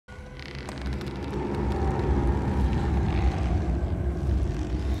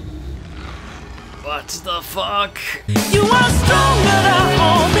What the fuck? You are stronger than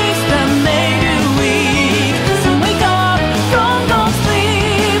all this that made you weak. So wake up from no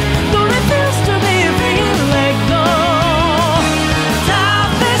sleep. Don't refuse to be free, let go.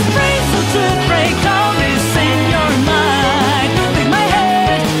 Time is reason to break all this in your mind. Take my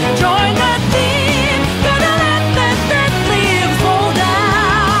head, join the team. Gotta let that leaves fall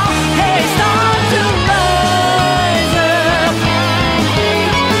down. Hey, start to rise up.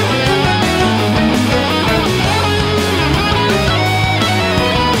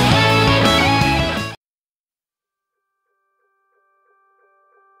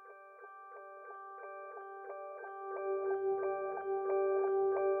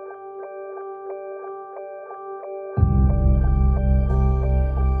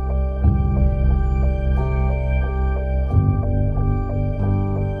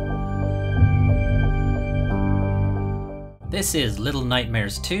 This is Little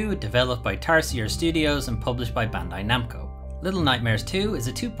Nightmares 2, developed by Tarsier Studios and published by Bandai Namco. Little Nightmares 2 is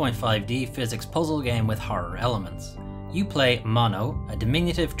a 2.5D physics puzzle game with horror elements. You play Mono, a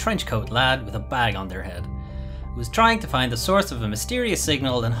diminutive trenchcoat lad with a bag on their head, who is trying to find the source of a mysterious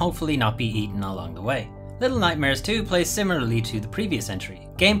signal and hopefully not be eaten along the way. Little Nightmares 2 plays similarly to the previous entry.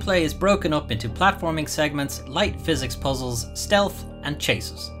 Gameplay is broken up into platforming segments, light physics puzzles, stealth, and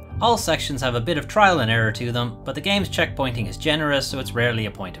chases. All sections have a bit of trial and error to them, but the game's checkpointing is generous, so it's rarely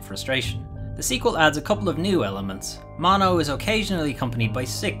a point of frustration. The sequel adds a couple of new elements. Mono is occasionally accompanied by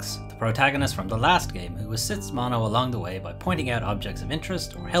Six, the protagonist from the last game, who assists Mono along the way by pointing out objects of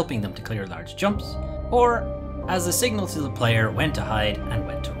interest or helping them to clear large jumps, or as a signal to the player when to hide and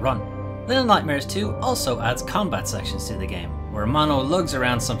when to run. Little Nightmares 2 also adds combat sections to the game, where Mono lugs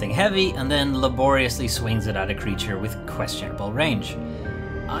around something heavy and then laboriously swings it at a creature with questionable range.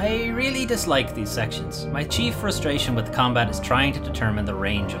 I really dislike these sections. My chief frustration with the combat is trying to determine the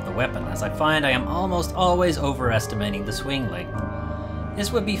range of the weapon, as I find I am almost always overestimating the swing length.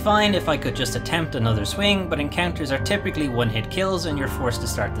 This would be fine if I could just attempt another swing, but encounters are typically one-hit kills and you're forced to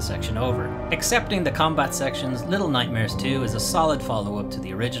start the section over. Excepting the combat sections, Little Nightmares 2 is a solid follow-up to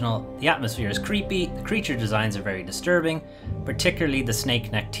the original. The atmosphere is creepy, the creature designs are very disturbing, particularly the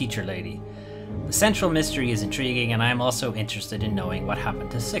snake-necked teacher lady. The central mystery is intriguing, and I am also interested in knowing what happened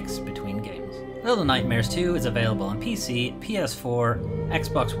to Six between games. Little Nightmares 2 is available on PC, PS4,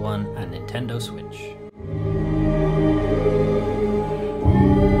 Xbox One, and Nintendo Switch.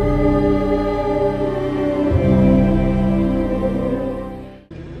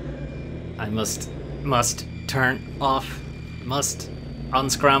 I must turn off, must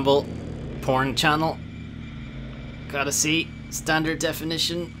unscramble porn channel. Gotta see standard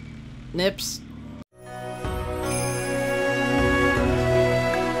definition nips.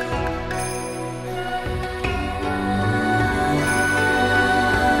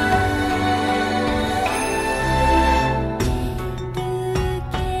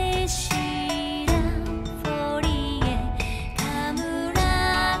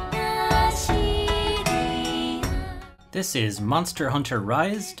 This is Monster Hunter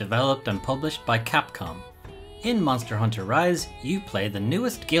Rise, developed and published by Capcom. In Monster Hunter Rise, you play the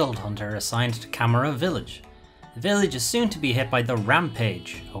newest guild hunter assigned to Camera Village. The village is soon to be hit by the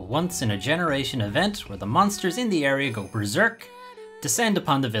Rampage, a once-in-a-generation event where the monsters in the area go berserk, descend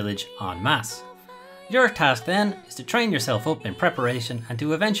upon the village en masse. Your task then is to train yourself up in preparation and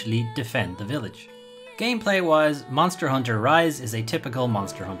to eventually defend the village. Gameplay-wise, Monster Hunter Rise is a typical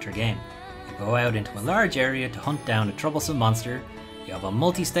Monster Hunter game. You go out into a large area to hunt down a troublesome monster, you have a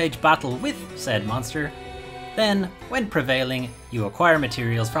multi-stage battle with said monster, then, when prevailing, you acquire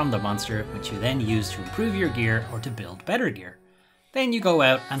materials from the monster which you then use to improve your gear or to build better gear. Then you go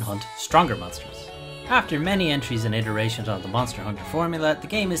out and hunt stronger monsters. After many entries and iterations of the Monster Hunter formula, the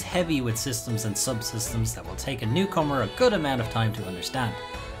game is heavy with systems and subsystems that will take a newcomer a good amount of time to understand.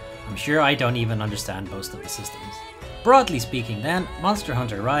 I'm sure I don't even understand most of the systems. Broadly speaking then, Monster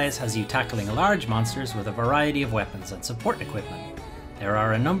Hunter Rise has you tackling large monsters with a variety of weapons and support equipment. There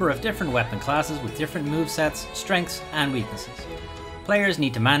are a number of different weapon classes with different movesets, strengths, and weaknesses. Players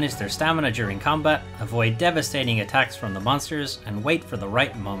need to manage their stamina during combat, avoid devastating attacks from the monsters, and wait for the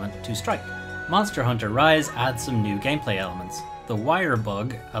right moment to strike. Monster Hunter Rise adds some new gameplay elements. The wire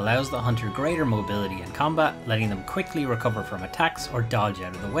bug allows the hunter greater mobility in combat, letting them quickly recover from attacks or dodge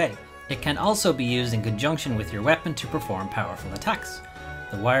out of the way. It can also be used in conjunction with your weapon to perform powerful attacks.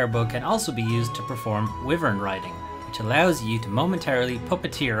 The wire bug can also be used to perform wyvern riding, which allows you to momentarily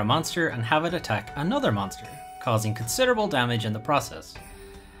puppeteer a monster and have it attack another monster, causing considerable damage in the process.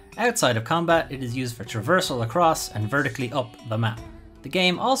 Outside of combat, it is used for traversal across and vertically up the map. The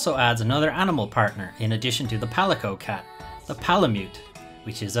game also adds another animal partner in addition to the Palico cat, the Palamute,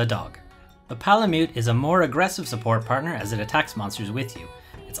 which is a dog. The Palamute is a more aggressive support partner as it attacks monsters with you.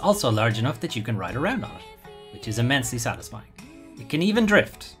 It's also large enough that you can ride around on it, which is immensely satisfying. It can even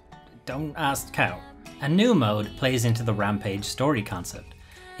drift. Don't ask how. A new mode plays into the Rampage story concept.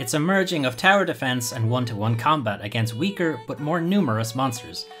 It's a merging of tower defense and one-to-one combat against weaker but more numerous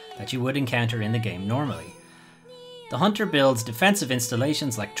monsters that you would encounter in the game normally. The hunter builds defensive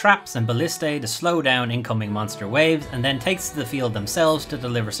installations like traps and ballistae to slow down incoming monster waves and then takes to the field themselves to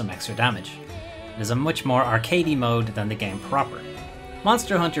deliver some extra damage. It is a much more arcadey mode than the game proper.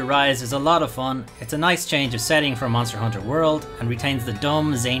 Monster Hunter Rise is a lot of fun. It's a nice change of setting for Monster Hunter World and retains the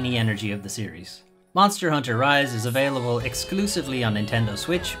dumb, zany energy of the series. Monster Hunter Rise is available exclusively on Nintendo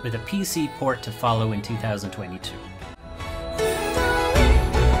Switch with a PC port to follow in 2022.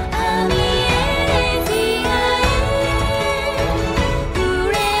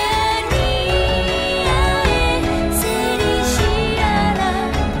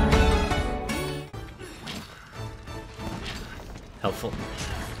 Helpful.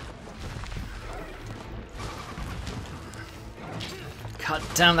 God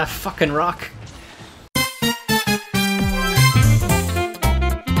damn that fucking rock!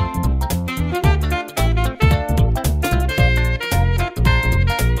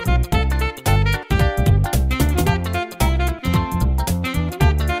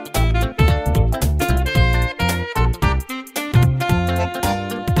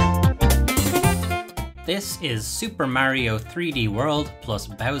 This is Super Mario 3D World plus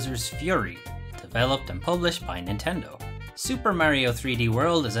Bowser's Fury, developed and published by Nintendo. Super Mario 3D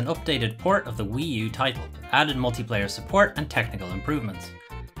World is an updated port of the Wii U title, added multiplayer support and technical improvements.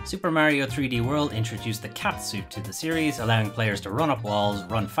 Super Mario 3D World introduced the cat suit to the series, allowing players to run up walls,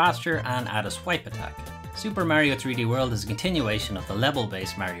 run faster, and add a swipe attack. Super Mario 3D World is a continuation of the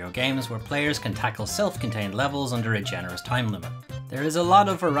level-based Mario games where players can tackle self-contained levels under a generous time limit. There is a lot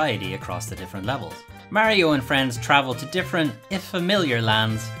of variety across the different levels. Mario and friends travel to different, if familiar,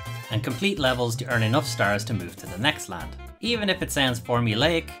 lands and complete levels to earn enough stars to move to the next land. Even if it sounds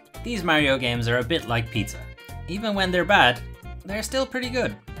formulaic, these Mario games are a bit like pizza. Even when they're bad, they're still pretty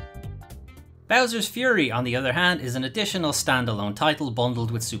good. Bowser's Fury, on the other hand, is an additional standalone title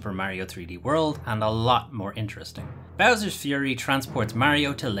bundled with Super Mario 3D World and a lot more interesting. Bowser's Fury transports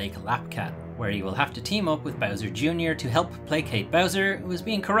Mario to Lake Lapcat, where he will have to team up with Bowser Jr. to help placate Bowser, who is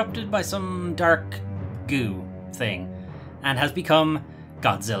being corrupted by some dark goo thing and has become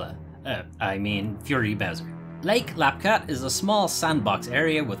Godzilla. Fury Bowser. Lake Lapcat is a small sandbox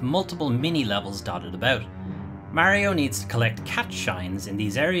area with multiple mini levels dotted about. Mario needs to collect cat shines in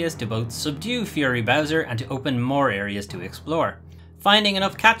these areas to both subdue Fury Bowser and to open more areas to explore. Finding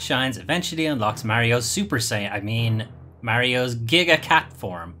enough cat shines eventually unlocks Mario's Mario's Giga Cat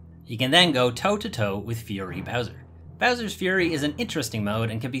form. He can then go toe-to-toe with Fury Bowser. Bowser's Fury is an interesting mode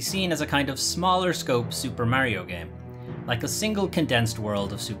and can be seen as a kind of smaller scope Super Mario game, like a single condensed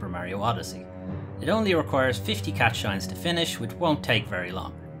world of Super Mario Odyssey. It only requires 50 cat shines to finish, which won't take very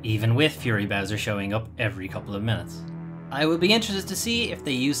long, even with Fury Bowser showing up every couple of minutes. I will be interested to see if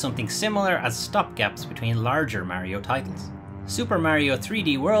they use something similar as stopgaps between larger Mario titles. Super Mario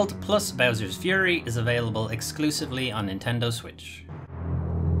 3D World plus Bowser's Fury is available exclusively on Nintendo Switch.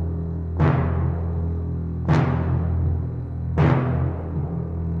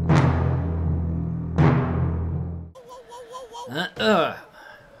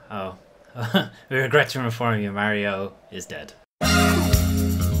 We regret to inform you, Mario is dead.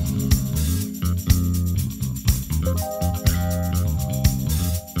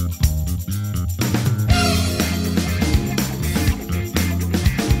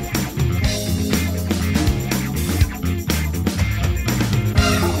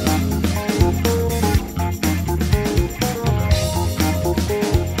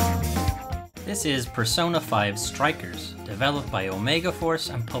 This is Persona 5 Strikers, developed by Omega Force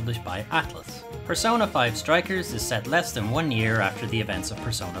and published by Atlus. Persona 5 Strikers is set less than 1 year after the events of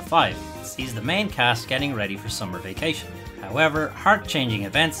Persona 5. It sees the main cast getting ready for summer vacation. However, heart-changing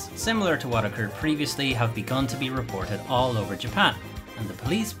events, similar to what occurred previously, have begun to be reported all over Japan, and the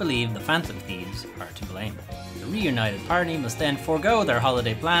police believe the Phantom Thieves are to blame. The reunited party must then forego their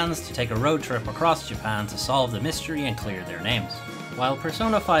holiday plans to take a road trip across Japan to solve the mystery and clear their names. While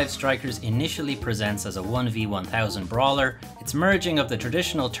Persona 5 Strikers initially presents as a 1v1000 brawler, its merging of the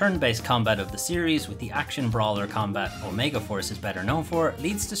traditional turn-based combat of the series with the action brawler combat Omega Force is better known for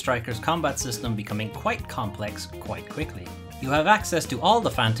leads to Strikers' combat system becoming quite complex quite quickly. You have access to all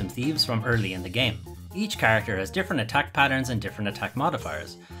the Phantom Thieves from early in the game. Each character has different attack patterns and different attack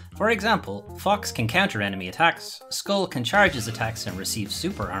modifiers. For example, Fox can counter enemy attacks, Skull can charge his attacks and receive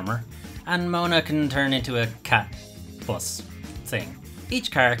super armor, and Mona can turn into a cat bus thing. Each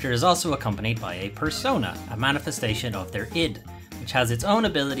character is also accompanied by a persona, a manifestation of their id, which has its own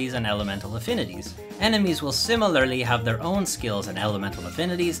abilities and elemental affinities. Enemies will similarly have their own skills and elemental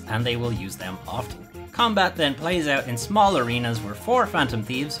affinities, and they will use them often. Combat then plays out in small arenas where 4 Phantom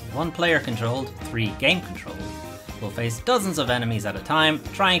Thieves, 1 player controlled, 3 game controlled, will face dozens of enemies at a time,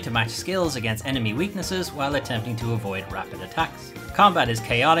 trying to match skills against enemy weaknesses while attempting to avoid rapid attacks. Combat is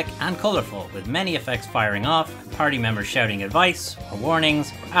chaotic and colourful, with many effects firing off, party members shouting advice, or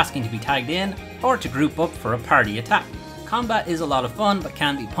warnings, or asking to be tagged in, or to group up for a party attack. Combat is a lot of fun, but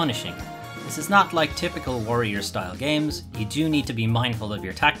can be punishing. This is not like typical warrior style games. You do need to be mindful of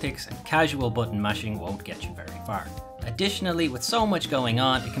your tactics, and casual button mashing won't get you very far. Additionally, with so much going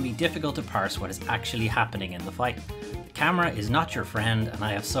on, it can be difficult to parse what is actually happening in the fight. The camera is not your friend, and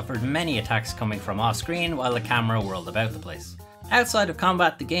I have suffered many attacks coming from off screen while the camera whirled about the place. Outside of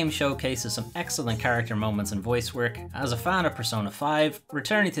combat, the game showcases some excellent character moments and voice work. As a fan of Persona 5,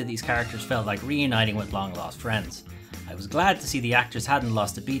 returning to these characters felt like reuniting with long lost friends. I was glad to see the actors hadn't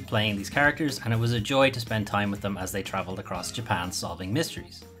lost a beat playing these characters, and it was a joy to spend time with them as they travelled across Japan solving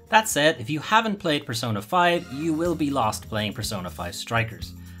mysteries. That said, if you haven't played Persona 5, you will be lost playing Persona 5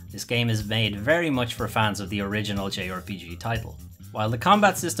 Strikers. This game is made very much for fans of the original JRPG title. While the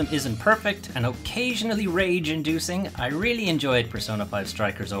combat system isn't perfect and occasionally rage-inducing, I really enjoyed Persona 5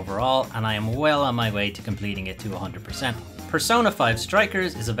 Strikers overall, and I am well on my way to completing it to 100%. Persona 5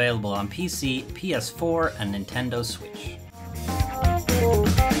 Strikers is available on PC, PS4, and Nintendo Switch.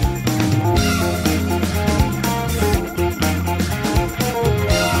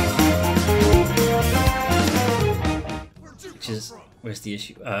 Where's the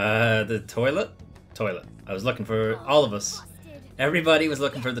issue? The toilet? Toilet. I was looking for all of us. Everybody was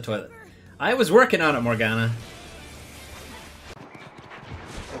looking for the toilet. I was working on it, Morgana.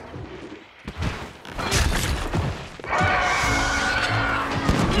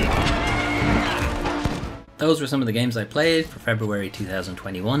 Those were some of the games I played for February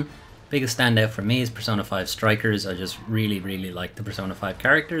 2021. Biggest standout for me is Persona 5 Strikers. I just really like the Persona 5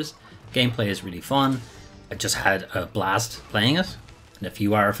 characters. Gameplay is really fun. I just had a blast playing it. And if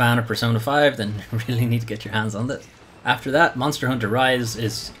you are a fan of Persona 5, then you really need to get your hands on this. After that, Monster Hunter Rise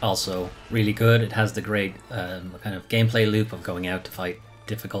is also really good. It has the great kind of gameplay loop of going out to fight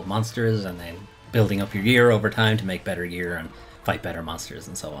difficult monsters and then building up your gear over time to make better gear and fight better monsters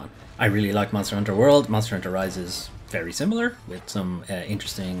and so on. I really like Monster Hunter World. Monster Hunter Rise is very similar with some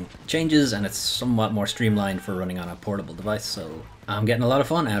interesting changes, and it's somewhat more streamlined for running on a portable device, so I'm getting a lot of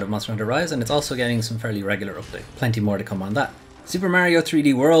fun out of Monster Hunter Rise, and it's also getting some fairly regular updates. Plenty more to come on that. Super Mario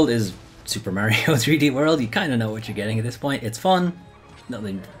 3D World is Super Mario 3D World. You kind of know what you're getting at this point. It's fun,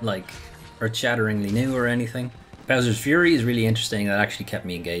 nothing like earth-shatteringly new or anything. Bowser's Fury is really interesting. That actually kept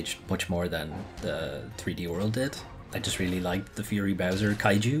me engaged much more than the 3D World did. I just really liked the Fury Bowser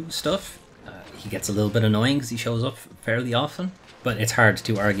kaiju stuff. He gets a little bit annoying because he shows up fairly often, but it's hard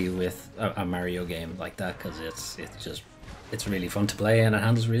to argue with a Mario game like that because it's really fun to play and it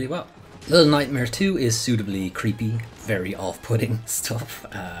handles really well. Little Nightmares 2 is suitably creepy, very off-putting stuff.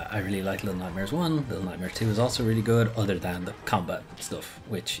 I really like Little Nightmares 1. Little Nightmares 2 is also really good, other than the combat stuff,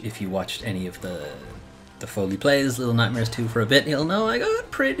 which if you watched any of the Foley plays Little Nightmares 2 for a bit, you'll know I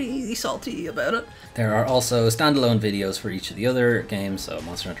got pretty salty about it. There are also standalone videos for each of the other games, so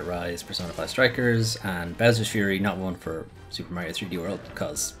Monster Hunter Rise, Persona 5 Strikers, and Bowser's Fury, not one for Super Mario 3D World,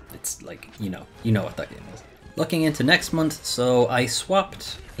 because it's like, you know what that game is. Looking into next month, so I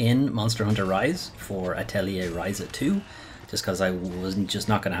swapped in Monster Hunter Rise for Atelier Ryza 2, just because I wasn't just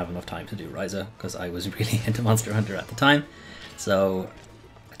not going to have enough time to do Ryza, because I was really into Monster Hunter at the time. So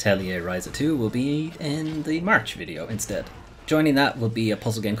Atelier Ryza 2 will be in the March video instead. Joining that will be a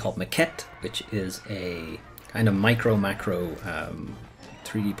puzzle game called Maquette, which is a kind of micro-macro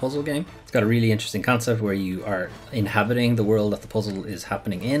 3D puzzle game. It's got a really interesting concept where you are inhabiting the world that the puzzle is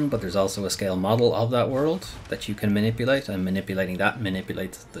happening in, but there's also a scale model of that world that you can manipulate, and manipulating that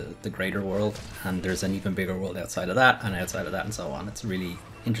manipulates the greater world, and there's an even bigger world outside of that and so on. It's a really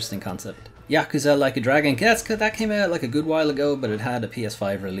interesting concept. Yakuza Like a Dragon, that came out like a good while ago, but it had a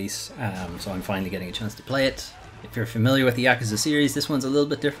PS5 release, so I'm finally getting a chance to play it. If you're familiar with the Yakuza series, this one's a little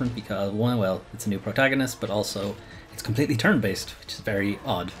bit different because, one, well, it's a new protagonist, but also it's completely turn-based, which is very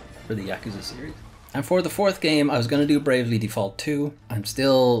odd for the Yakuza series. And for the fourth game, I was going to do Bravely Default 2. I'm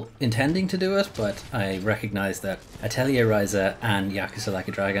still intending to do it, but I recognize that Atelier Ryza and Yakuza Like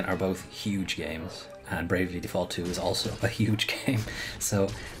a Dragon are both huge games, and Bravely Default 2 is also a huge game, so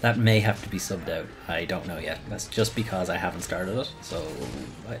that may have to be subbed out. I don't know yet. That's just because I haven't started it, so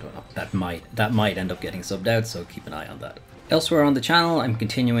I don't know. That might end up getting subbed out, so keep an eye on that. Elsewhere on the channel, I'm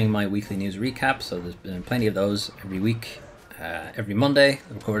continuing my weekly news recap, so there's been plenty of those every week. every Monday,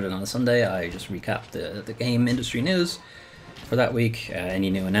 recorded on a Sunday, I just recap the game industry news for that week, any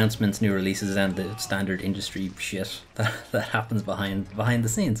new announcements, new releases, and the standard industry shit that happens behind the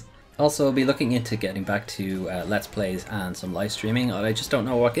scenes. Also, I'll be looking into getting back to Let's Plays and some live streaming. I just don't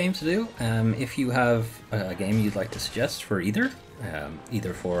know what game to do. If you have a game you'd like to suggest for either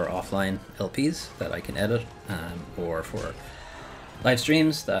for offline LPs that I can edit, or for live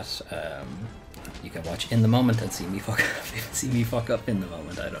streams that you can watch in the moment and see me fuck up in the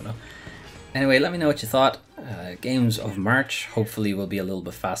moment, I don't know. Anyway, let me know what you thought. Games of March hopefully will be a little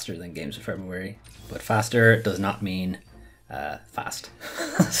bit faster than games of February, but faster does not mean fast.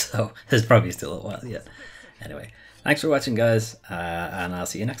 So there's probably still a while yet. Anyway, thanks for watching, guys, and I'll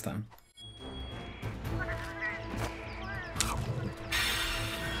see you next time.